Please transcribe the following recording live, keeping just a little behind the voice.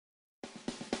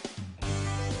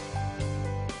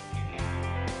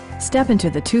Step into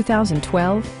the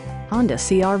 2012 Honda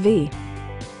CR-V.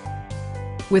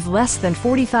 With less than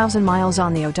 40,000 miles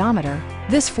on the odometer,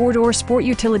 this four-door sport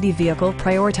utility vehicle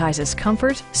prioritizes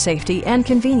comfort, safety, and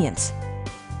convenience.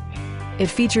 It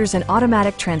features an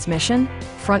automatic transmission,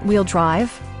 front-wheel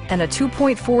drive, and a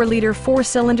 2.4-liter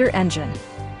four-cylinder engine.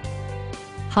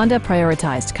 Honda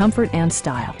prioritized comfort and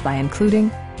style by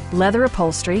including leather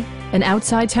upholstery, an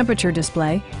outside temperature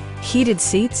display, heated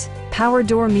seats, power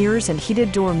door mirrors and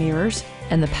heated door mirrors,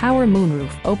 and the power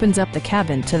moonroof opens up the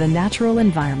cabin to the natural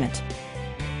environment.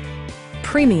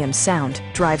 Premium sound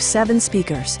drives 7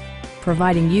 speakers,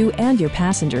 providing you and your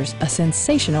passengers a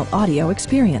sensational audio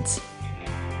experience.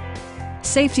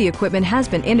 Safety equipment has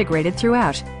been integrated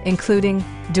throughout, including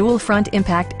dual front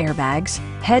impact airbags,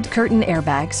 head curtain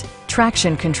airbags,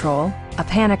 traction control, a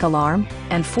panic alarm,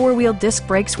 and 4-wheel disc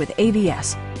brakes with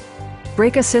ABS.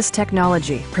 Brake Assist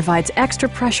technology provides extra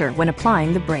pressure when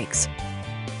applying the brakes.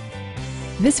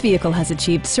 This vehicle has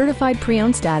achieved certified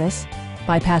pre-owned status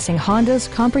by passing Honda's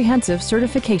comprehensive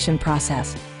certification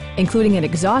process, including an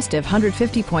exhaustive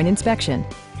 150-point inspection.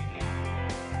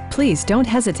 Please don't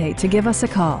hesitate to give us a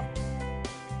call.